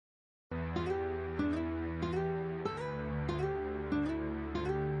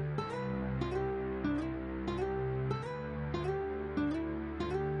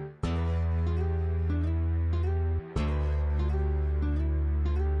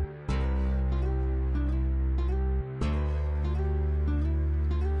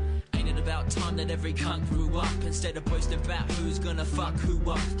time that every cunt grew up. Instead of boasting about who's gonna fuck who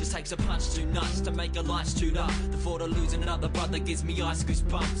up, just takes a punch too nuts to make a light stood up. The thought of losing another brother gives me ice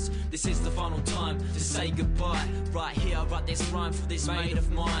goosebumps. This is the final time to say goodbye. Right here I write this rhyme for this mate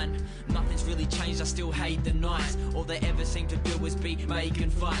of mine. Nothing's really changed, I still hate the nights. All they ever seem to do is be making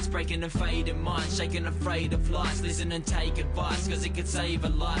fights, breaking and fading minds, shaking afraid of lies. Listen and take advice, cause it could save a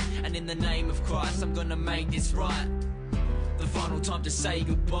life. And in the name of Christ I'm gonna make this right. The final time to say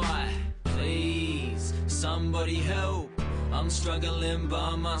goodbye. Please, somebody help, I'm struggling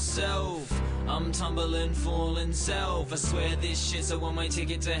by myself. I'm tumbling, falling self. I swear this shit's a one-way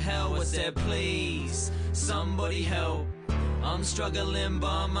ticket to hell. I said please, somebody help, I'm struggling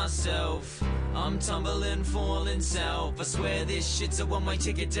by myself. I'm tumbling, falling self. I swear this shit's a one-way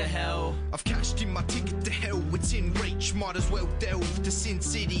ticket to hell. I've cashed in my ticket to hell, it's in reach. Might as well delve to Sin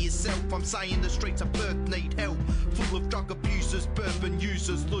City itself. I'm saying the streets of Perth need help, full of drug abusers, bourbon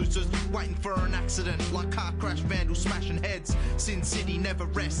users, losers, waiting for an accident, like car crash, vandals smashing heads. Sin City never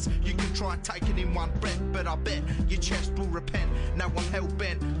rests, you can try and take it in one breath, but I bet your chest will repent. Now I'm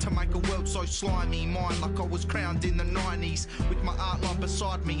hell-bent to make a world so slimy, mine like I was crowned in the 90s, with my art line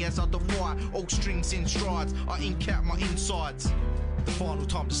beside me as I defy all strings in strides. I ink out my insides. The final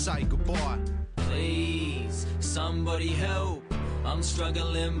time to say goodbye. Please, somebody help, I'm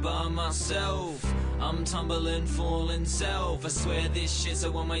struggling by myself. I'm tumbling, falling self. I swear this shit's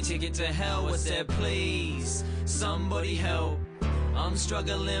a one-way ticket to hell. I said please, somebody help, I'm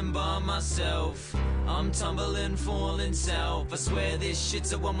struggling by myself. I'm tumbling, falling self. I swear this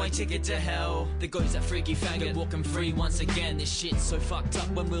shit's a one-way ticket to hell. There goes that freaky faggot walking free once again. This shit's so fucked up,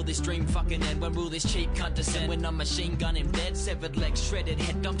 when will this dream fucking end? When will this cheap cunt descend? When I'm machine gunning dead, severed legs, shredded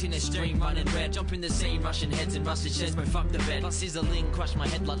head dumped in a stream, running red. Jump in the scene, rushing heads and rusted chests, but fuck the bed. Like sizzling, crush my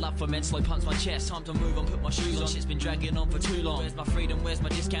head like love for men, slow punch my chest. Time to move on, put my shoes on. Shit's been dragging on for too long. Where's my freedom, where's my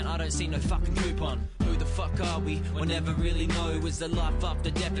discount? I don't see no fucking coupon. Who the fuck are we? We'll never really know. Is there life after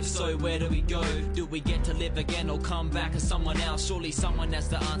death? If so, where do we go? Do we get to live again or come back as someone else? Surely someone has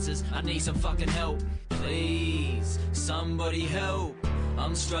the answers. I need some fucking help. Please, somebody help,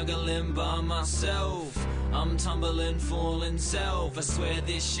 I'm struggling by myself. I'm tumbling, falling self. I swear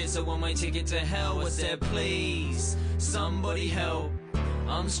this shit's a one-way ticket to hell. I said please, somebody help,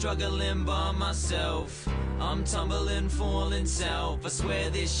 I'm struggling by myself. I'm tumbling, falling self. I swear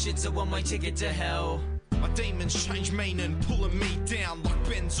this shit's a one-way ticket to hell. My demons change meaning, pulling me down like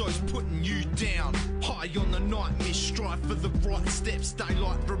Benzo's putting you down. High on the night mist, strive for the right steps.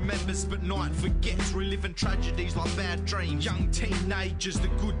 Daylight remembers but night forgets, reliving tragedies like bad dreams. Young teenagers, the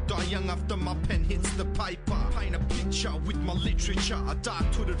good die young after my pen hits the paper. Paint a picture with my literature, a dark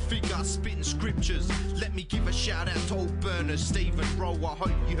hooded figure spitting scriptures. Let me give a shout out to old burners, Stephen Rowe, I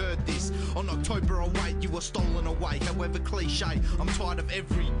hope you heard this. On October 08 you were stolen away, however cliche, I'm tired of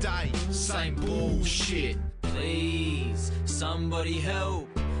every day same bullshit. Please, somebody help,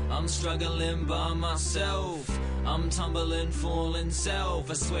 I'm struggling by myself. I'm tumbling, falling self.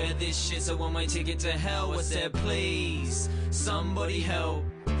 I swear this shit's a one-way ticket to hell. I said please, somebody help,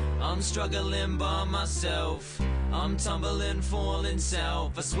 I'm struggling by myself. I'm tumbling, falling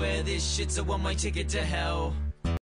self. I swear this shit's a one-way ticket to hell.